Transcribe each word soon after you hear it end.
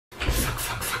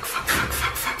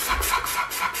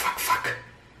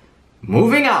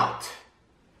Moving out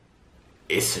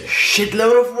is a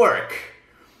shitload of work.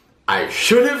 I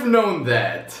should have known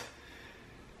that.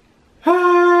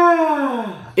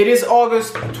 It is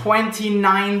August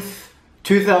 29th,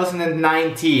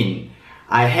 2019.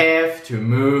 I have to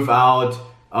move out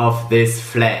of this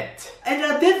flat. And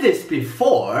I did this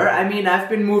before. I mean, I've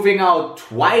been moving out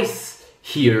twice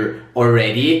here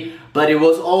already, but it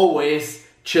was always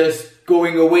just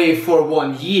going away for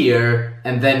 1 year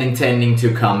and then intending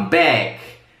to come back.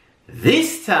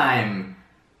 This time,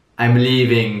 I'm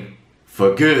leaving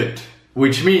for good.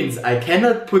 Which means I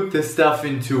cannot put the stuff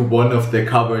into one of the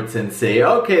cupboards and say,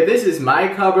 okay, this is my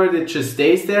cupboard, it just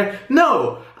stays there.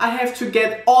 No, I have to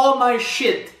get all my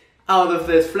shit out of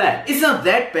this flat. It's not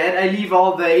that bad. I leave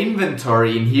all the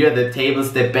inventory in here, the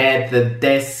tables, the bed, the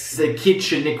desks, the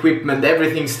kitchen equipment,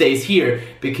 everything stays here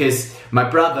because my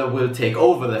brother will take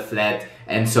over the flat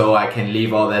and so I can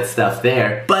leave all that stuff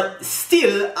there. But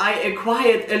still, I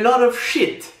acquired a lot of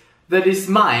shit that is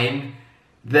mine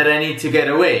that I need to get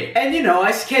away. And you know,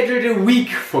 I scheduled a week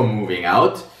for moving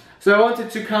out. So I wanted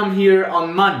to come here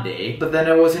on Monday, but then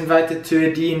I was invited to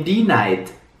a D&D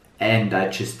night and I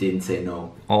just didn't say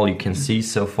no. All you can see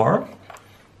so far.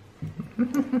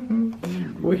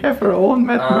 We have our own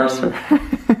Matt Mercer.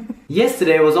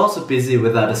 Yesterday I was also busy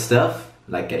with other stuff,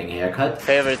 like getting a haircut.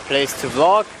 Favorite place to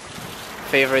vlog,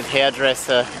 favorite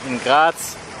hairdresser in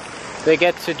Graz. They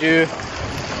get to do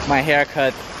my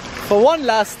haircut for one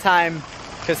last time,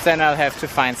 because then I'll have to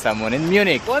find someone in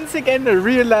Munich. Once again I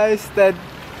realized that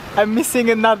I'm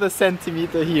missing another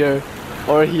centimeter here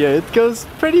or here. It goes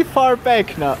pretty far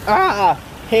back now.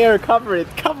 Hair, cover it,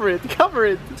 cover it, cover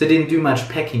it. So I didn't do much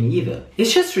packing either.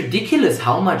 It's just ridiculous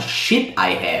how much shit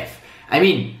I have. I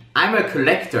mean, I'm a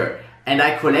collector and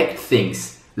I collect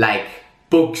things like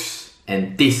books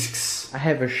and discs. I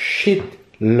have a shit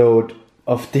load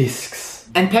of discs.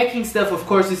 And packing stuff, of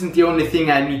course, isn't the only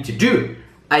thing I need to do.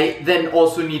 I then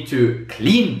also need to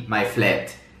clean my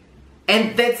flat.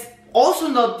 And that's also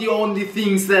not the only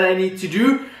things that I need to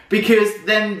do, because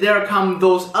then there come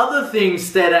those other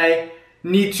things that I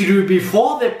need to do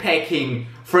before the packing.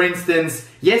 For instance,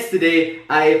 yesterday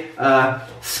I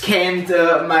scanned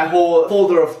my whole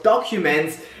folder of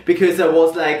documents because I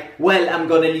was like, well, I'm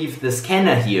gonna leave the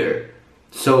scanner here,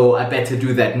 so I better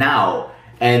do that now.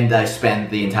 And I spent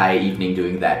the entire evening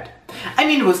doing that. I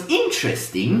mean, it was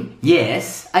interesting,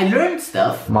 yes, I learned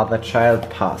stuff. Mother-child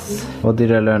pass. What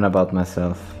did I learn about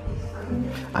myself?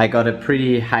 I got a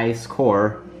pretty high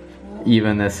score,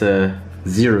 even as a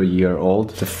 0-year-old.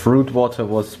 The fruit water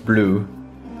was blue.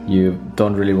 You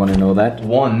don't really want to know that.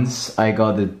 Once I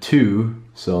got a 2,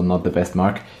 so not the best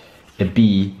mark, a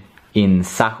B in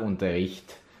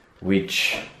Sachunterricht,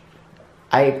 which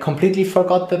I completely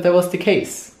forgot that was the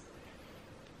case.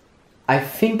 I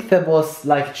think that was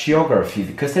like geography,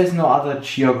 because there's no other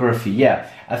geography. Yeah,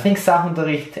 I think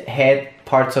Sachunterricht had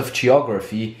parts of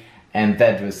geography, and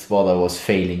that was what I was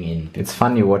failing in. It's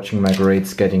funny watching my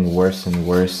grades getting worse and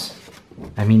worse.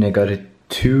 I mean, I got a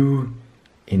 2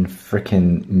 in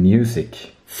frickin'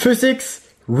 music.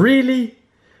 Physics? Really?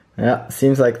 Yeah,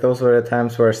 seems like those were the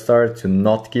times where I started to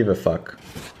not give a fuck.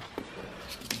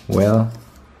 Well,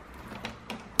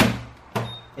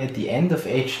 at the end of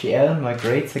HTL, my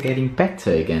grades are getting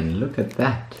better again. Look at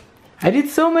that. I did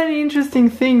so many interesting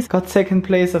things. Got second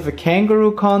place of a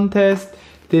kangaroo contest.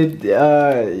 Did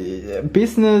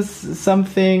business some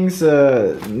things,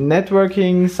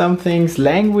 networking some things,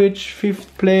 language 5th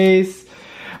place,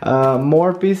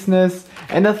 more business.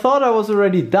 And I thought I was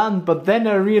already done, but then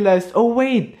I realized, oh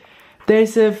wait,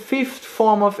 there's a 5th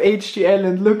form of HTL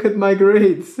and look at my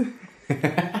grades.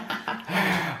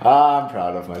 I'm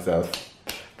proud of myself.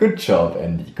 Good job,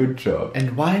 Andy, good job.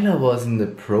 And while I was in the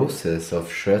process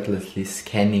of shirtlessly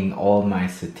scanning all my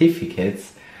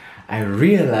certificates, I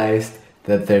realized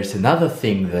that there's another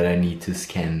thing that I need to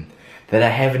scan that I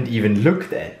haven't even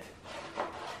looked at.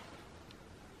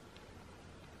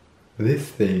 This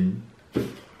thing.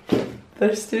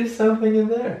 There's still something in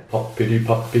there. Pop pity,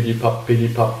 pop pity, pop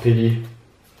pity, pop pity.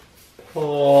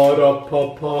 Pa da pa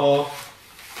pa.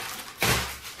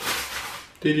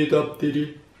 Diddy dop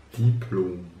diddy.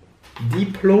 Diplom.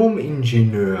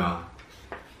 Diplom-Ingenieur.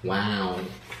 Wow.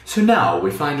 So now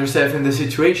we find ourselves in the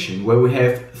situation where we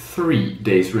have 3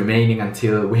 days remaining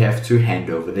until we have to hand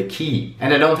over the key.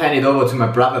 And I don't hand it over to my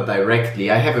brother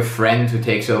directly. I have a friend who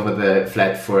takes over the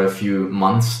flat for a few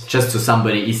months, just so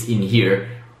somebody is in here,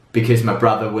 because my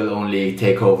brother will only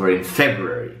take over in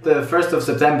February. The 1st of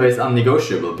September is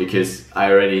unnegotiable because I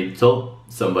already told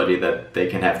somebody that they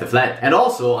can have the flat. And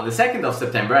also on the 2nd of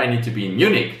September I need to be in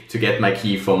Munich to get my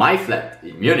key for my flat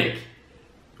in Munich.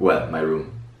 Well, my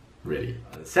room. really.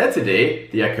 On Saturday,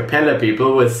 the a cappella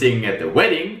people will sing at the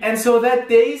wedding, and so that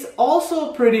day's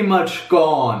also pretty much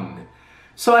gone.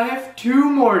 So I have 2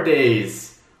 more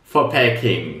days for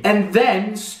packing. And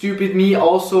then stupid me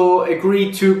also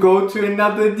agreed to go to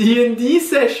another D&D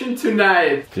session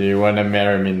tonight. Do you wanna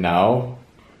marry me now?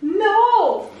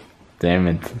 No! Damn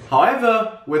it.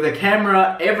 However, with a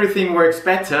camera, everything works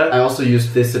better. I also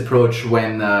used this approach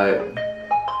when...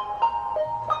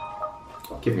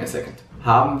 Give me a second.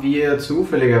 Haben wir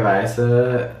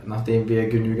zufälligerweise, nachdem wir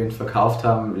genügend verkauft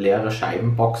haben, leere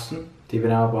Scheibenboxen, die wir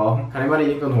noch brauchen? Kann ich mal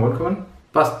die irgendwann holen kommen?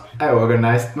 Passt. I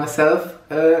organized myself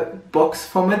a box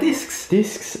for my discs.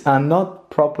 Discs are not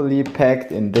properly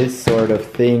packed in this sort of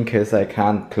thing because I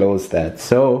can't close that.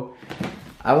 So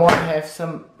I want to have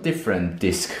some different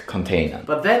disc container.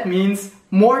 But that means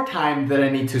more time that I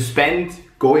need to spend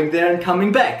going there and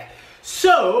coming back.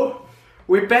 So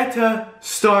we better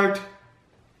start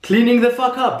cleaning the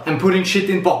fuck up and putting shit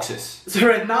in boxes. So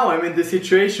right now I'm in the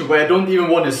situation where I don't even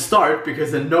want to start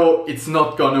because I know it's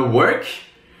not gonna work.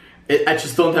 I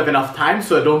just don't have enough time,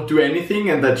 so I don't do anything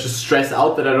and I just stress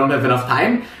out that I don't have enough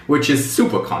time, which is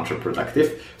super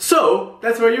counterproductive. So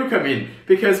that's where you come in,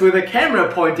 because with a camera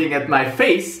pointing at my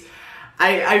face,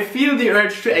 I feel the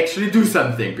urge to actually do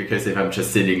something, because if I'm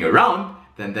just sitting around,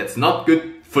 then that's not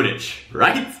good footage,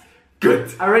 right?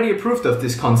 Good. I already approved of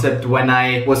this concept when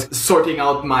I was sorting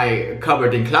out my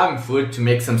cupboard in Klagenfurt to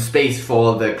make some space for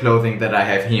all the clothing that I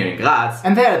have here in Graz.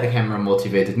 And there the camera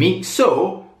motivated me.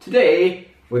 So today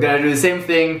we're gonna do the same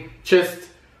thing, just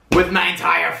with my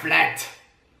entire flat.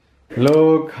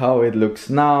 Look how it looks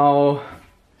now.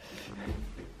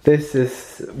 This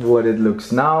is what it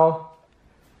looks now.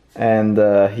 And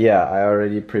yeah, I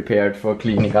already prepared for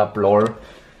cleaning up lore.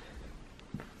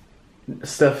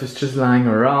 Stuff is just lying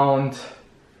around.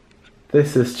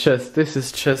 This is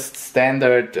just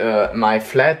standard my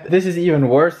flat. This is even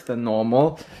worse than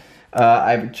normal.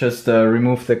 I just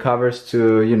removed the covers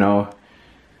to, you know,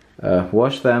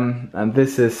 wash them, and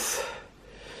this is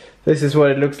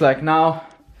what it looks like now.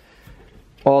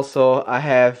 Also, I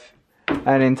have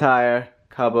an entire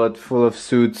cupboard full of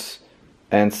suits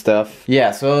and stuff.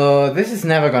 Yeah, so this is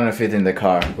never gonna fit in the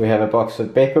car. We have a box for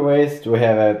paper waste, we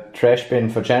have a trash bin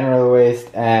for general waste,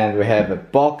 and we have a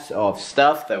box of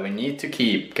stuff that we need to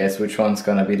keep. Guess which one's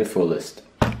gonna be the fullest?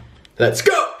 Let's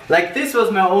go! Like, this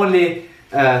was my only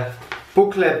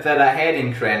booklet that I had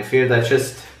in Cranfield. I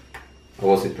just...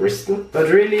 Or was it Bristol? But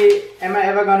really, am I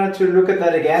ever gonna to look at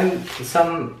that again?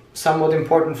 Some somewhat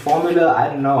important formula? I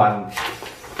don't know.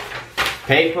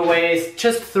 Paper waste,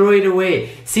 just throw it away.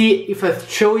 See, if I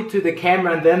show it to the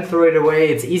camera and then throw it away,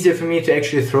 it's easier for me to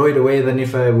actually throw it away than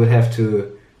if I would have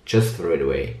to just throw it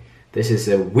away. This is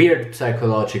a weird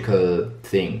psychological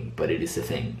thing, but it is a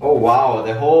thing. Oh wow,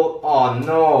 the whole... Oh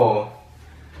no!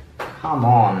 Come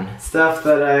on. Stuff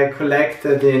that I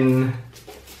collected in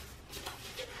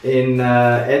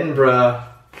Edinburgh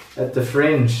at the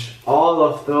Fringe. All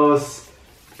of those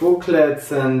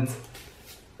booklets and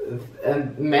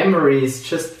memories,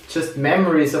 just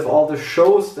memories of all the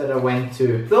shows that I went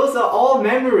to. Those are all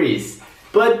memories,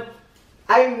 but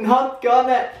I'm not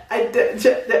gonna...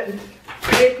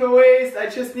 paper waste, I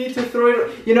just need to throw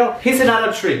it... You know, here's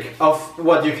another trick of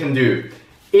what you can do.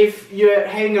 If you're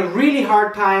having a really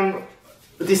hard time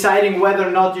deciding whether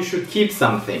or not you should keep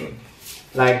something,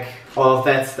 like all of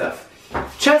that stuff,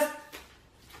 just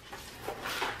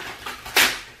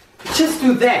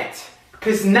do that,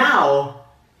 because now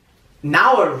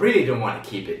I really don't want to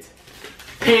keep it.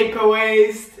 Paper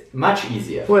waste, much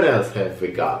easier. What else have we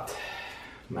got?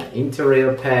 My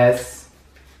Interrail pass.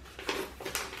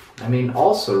 I mean,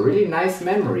 also really nice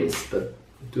memories, but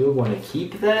do I want to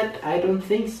keep that? I don't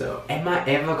think so. Am I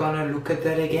ever gonna look at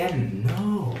that again?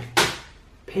 No.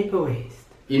 Paper waste.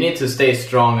 You need to stay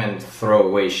strong and throw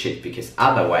away shit, because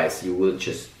otherwise you will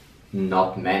just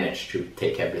not manage to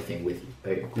take everything with you.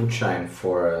 A Gutschein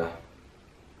for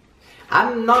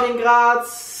I'm not in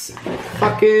Graz.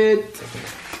 Fuck it.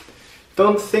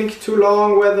 Don't think too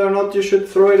long whether or not you should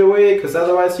throw it away, because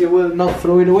otherwise you will not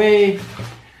throw it away.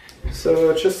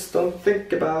 So just don't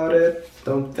think about it.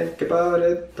 Don't think about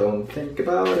it. Don't think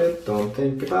about it. Don't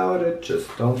think about it. Just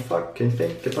don't fucking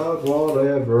think about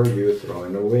whatever you're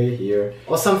throwing away here.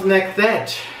 Or something like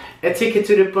that. A ticket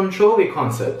to the Bon Jovi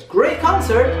concert. Great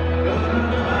concert!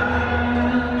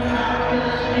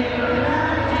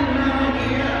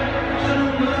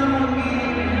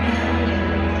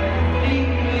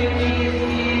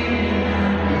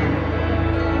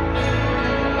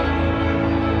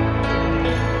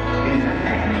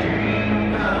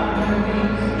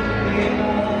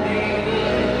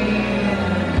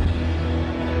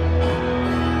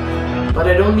 But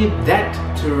I don't need that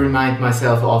to remind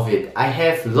myself of it. I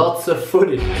have lots of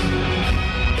footage.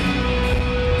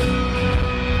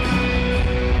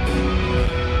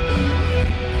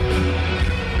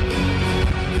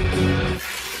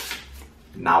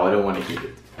 Now I don't want to keep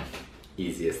it.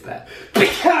 Easy as that.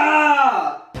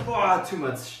 Oh, too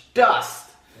much dust.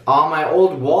 Oh, my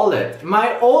old wallet.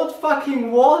 My old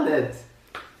fucking wallet.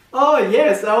 Oh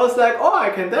yes, I was like, oh, I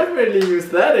can definitely use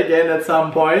that again at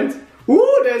some point.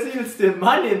 Ooh, there's even still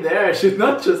money in there. I should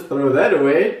not just throw that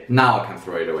away. Now I can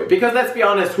throw it away. Because let's be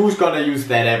honest, who's gonna use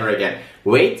that ever again?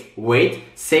 Wait,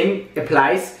 same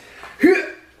applies.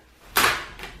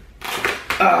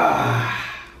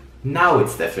 Now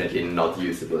it's definitely not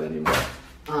usable anymore.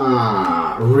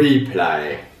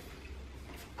 Reply.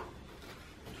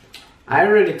 I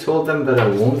already told them that I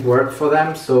won't work for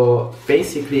them, so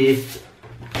basically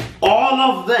all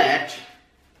of that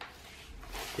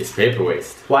is paper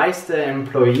waste. Twice the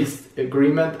employees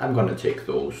agreement, I'm gonna take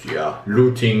those, yeah.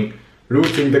 Looting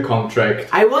the contract.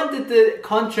 I wanted the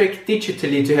contract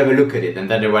digitally to have a look at it, and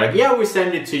then they were like, yeah, we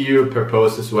send it to you per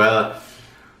post as well,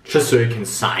 just so you can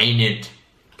sign it.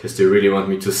 Because they really want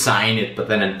me to sign it, but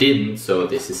then I didn't, so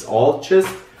this is all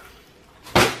just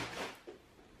a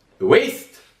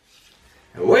waste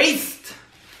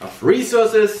of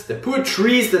resources, the poor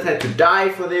trees that had to die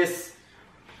for this.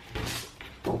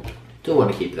 Don't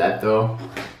want to keep that though.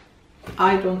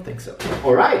 I don't think so.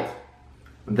 Alright,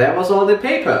 that was all the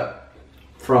paper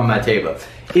from my table.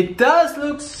 It does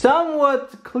look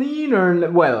somewhat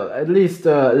cleaner, well, at least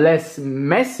less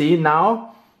messy now.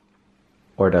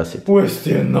 Or does it? We're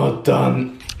still not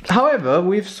done. However,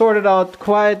 we've sorted out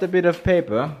quite a bit of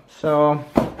paper, so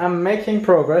I'm making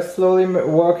progress, slowly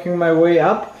working my way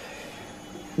up.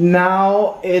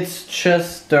 Now it's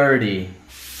just dirty.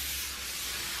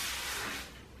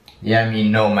 Yeah, I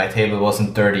mean, no, my table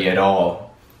wasn't dirty at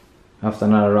all. After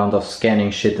another round of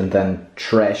scanning shit and then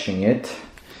trashing it,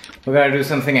 we're gonna do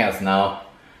something else now.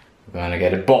 We're gonna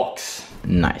get a box.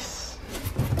 Nice.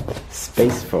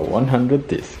 Space for 100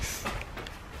 discs.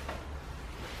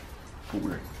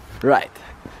 Right,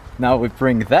 now we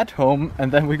bring that home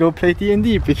and then we go play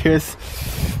D&D because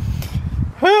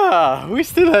we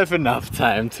still have enough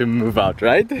time to move out,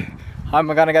 right? How am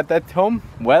I gonna get that home?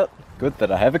 Well, good that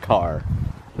I have a car.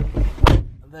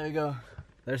 There we go,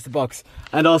 there's the box.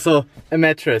 And also a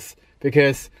mattress,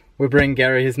 because we bring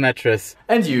Gary his mattress.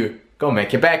 And you, go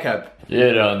make your backup.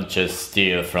 You don't just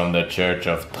steal from the Church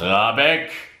of Trabeck.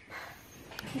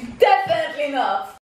 Definitely not.